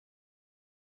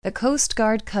The Coast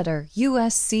Guard cutter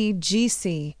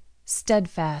USCGC,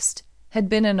 Steadfast, had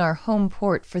been in our home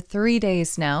port for 3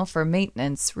 days now for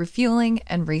maintenance, refueling,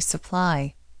 and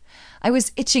resupply. I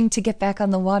was itching to get back on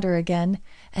the water again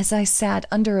as I sat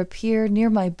under a pier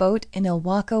near my boat in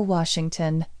Ilwaco,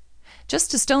 Washington,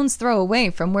 just a stone's throw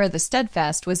away from where the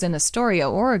Steadfast was in Astoria,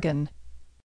 Oregon.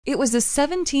 It was a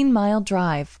 17-mile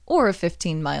drive or a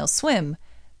 15-mile swim,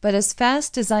 but as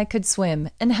fast as I could swim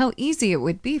and how easy it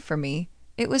would be for me,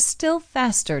 it was still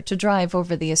faster to drive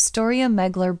over the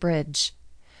Astoria-Megler Bridge.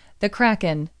 The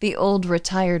Kraken, the old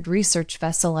retired research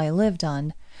vessel I lived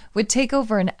on, would take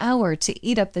over an hour to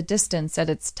eat up the distance at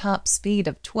its top speed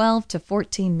of 12 to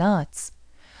 14 knots.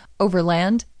 Over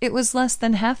land, it was less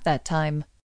than half that time.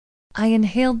 I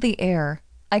inhaled the air.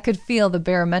 I could feel the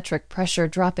barometric pressure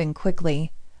dropping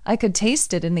quickly. I could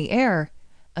taste it in the air.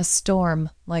 A storm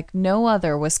like no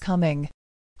other was coming.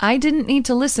 I didn't need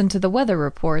to listen to the weather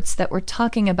reports that were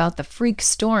talking about the freak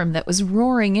storm that was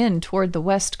roaring in toward the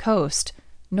west coast,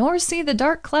 nor see the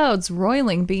dark clouds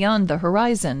roiling beyond the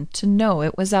horizon to know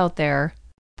it was out there.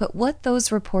 But what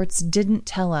those reports didn't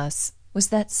tell us was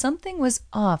that something was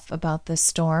off about this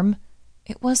storm.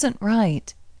 It wasn't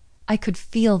right. I could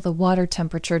feel the water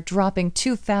temperature dropping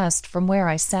too fast from where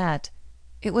I sat.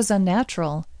 It was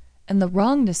unnatural, and the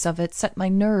wrongness of it set my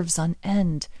nerves on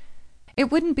end. It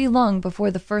wouldn't be long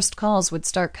before the first calls would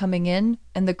start coming in,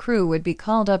 and the crew would be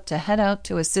called up to head out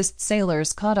to assist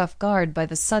sailors caught off guard by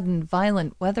the sudden,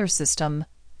 violent weather system.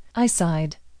 I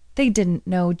sighed. They didn't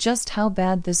know just how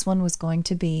bad this one was going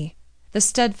to be. The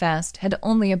Steadfast had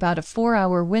only about a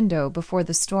 4-hour window before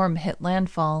the storm hit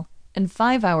landfall, and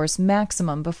 5 hours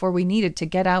maximum before we needed to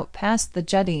get out past the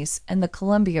jetties and the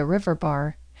Columbia River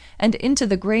Bar, and into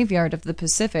the graveyard of the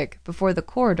Pacific before the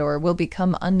corridor will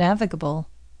become unnavigable.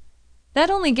 That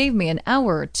only gave me an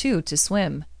hour or two to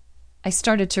swim. I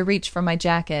started to reach for my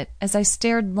jacket as I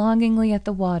stared longingly at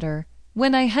the water,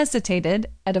 when I hesitated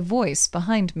at a voice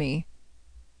behind me.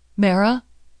 "Mara?"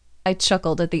 I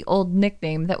chuckled at the old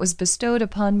nickname that was bestowed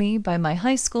upon me by my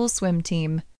high school swim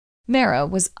team. Mara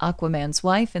was Aquaman's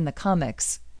wife in the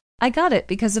comics. I got it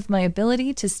because of my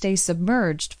ability to stay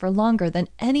submerged for longer than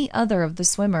any other of the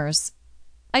swimmers.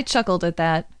 I chuckled at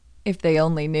that, if they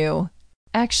only knew.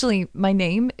 Actually, my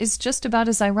name is just about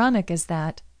as ironic as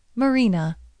that.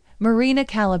 Marina. Marina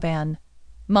Caliban.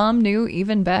 Mom knew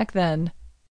even back then.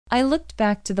 I looked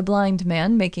back to the blind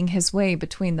man making his way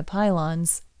between the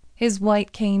pylons, his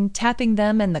white cane tapping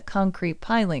them and the concrete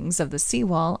pilings of the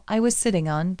seawall I was sitting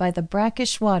on by the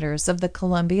brackish waters of the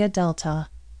Columbia Delta.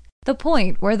 The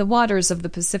point where the waters of the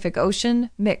Pacific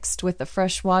Ocean mixed with the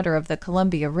fresh water of the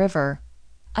Columbia River.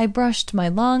 I brushed my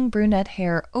long brunette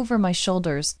hair over my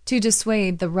shoulders to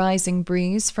dissuade the rising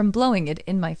breeze from blowing it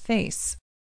in my face.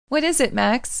 "What is it,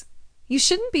 Max? You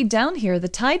shouldn't be down here. The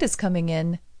tide is coming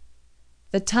in."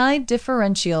 The tide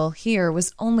differential here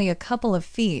was only a couple of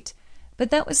feet,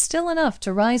 but that was still enough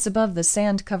to rise above the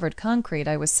sand-covered concrete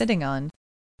I was sitting on.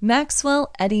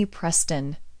 Maxwell Eddie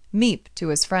Preston, Meep to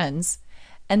his friends,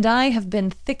 and I have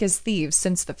been thick as thieves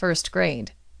since the first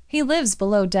grade. He lives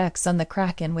below decks on the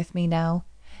Kraken with me now.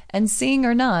 And seeing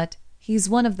or not, he's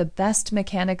one of the best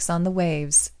mechanics on the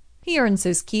waves. He earns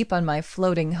his keep on my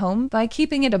floating home by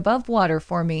keeping it above water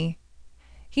for me.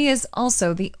 He is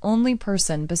also the only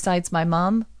person besides my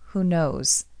mom who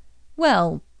knows.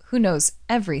 Well, who knows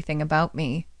everything about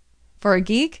me. For a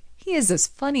geek, he is as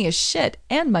funny as shit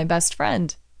and my best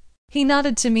friend. He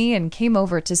nodded to me and came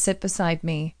over to sit beside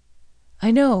me.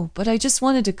 "I know, but I just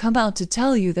wanted to come out to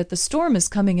tell you that the storm is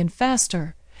coming in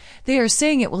faster. They are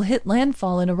saying it will hit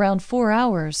landfall in around 4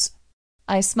 hours.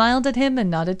 I smiled at him and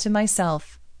nodded to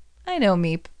myself. "I know,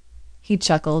 Meep." He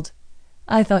chuckled.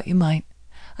 "I thought you might.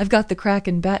 I've got the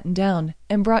Kraken battened down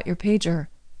and brought your pager."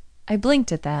 I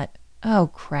blinked at that.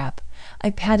 Oh, crap. I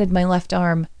patted my left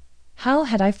arm. How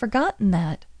had I forgotten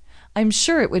that? I'm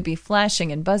sure it would be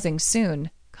flashing and buzzing soon,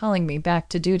 calling me back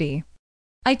to duty.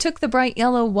 I took the bright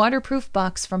yellow waterproof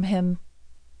box from him.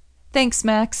 "Thanks,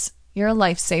 Max. You're a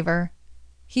lifesaver."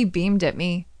 He beamed at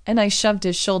me, and I shoved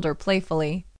his shoulder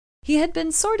playfully. He had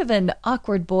been sort of an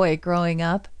awkward boy growing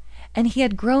up, and he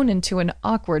had grown into an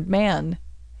awkward man.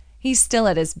 He still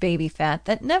had his baby fat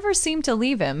that never seemed to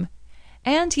leave him,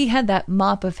 and he had that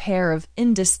mop of hair of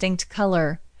indistinct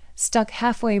color, stuck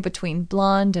halfway between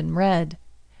blonde and red.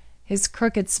 His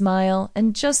crooked smile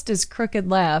and just as crooked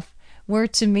laugh were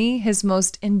to me his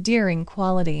most endearing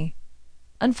quality.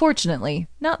 Unfortunately,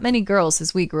 not many girls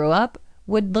as we grew up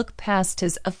would look past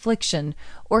his affliction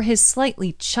or his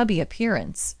slightly chubby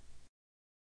appearance.